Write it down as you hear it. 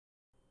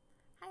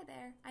Hi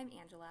there, I'm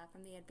Angela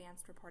from the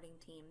Advanced Reporting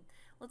team.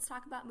 Let's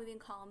talk about moving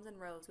columns and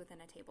rows within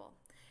a table.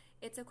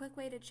 It's a quick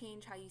way to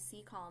change how you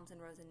see columns and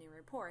rows in your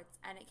reports,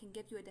 and it can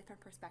give you a different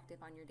perspective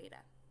on your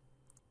data.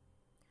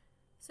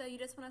 So you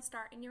just want to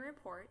start in your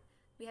report.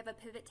 We have a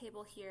pivot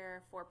table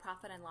here for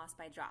profit and loss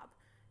by job.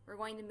 We're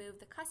going to move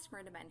the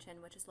customer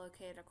dimension, which is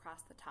located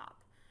across the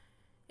top.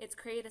 It's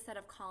created a set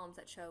of columns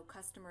that show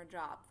customer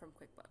job from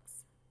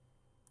QuickBooks.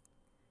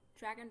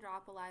 Drag and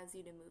drop allows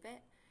you to move it.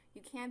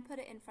 You can put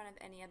it in front of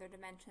any other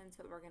dimensions,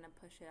 but we're going to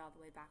push it all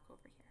the way back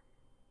over here.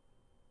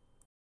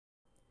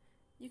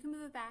 You can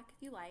move it back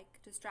if you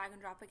like, just drag and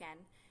drop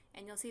again,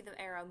 and you'll see the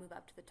arrow move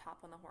up to the top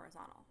on the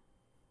horizontal.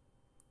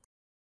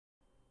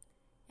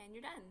 And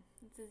you're done.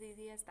 It's as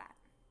easy as that.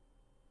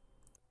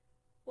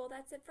 Well,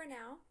 that's it for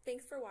now.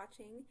 Thanks for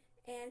watching,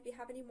 and if you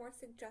have any more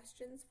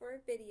suggestions for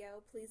a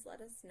video, please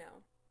let us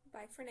know.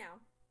 Bye for now.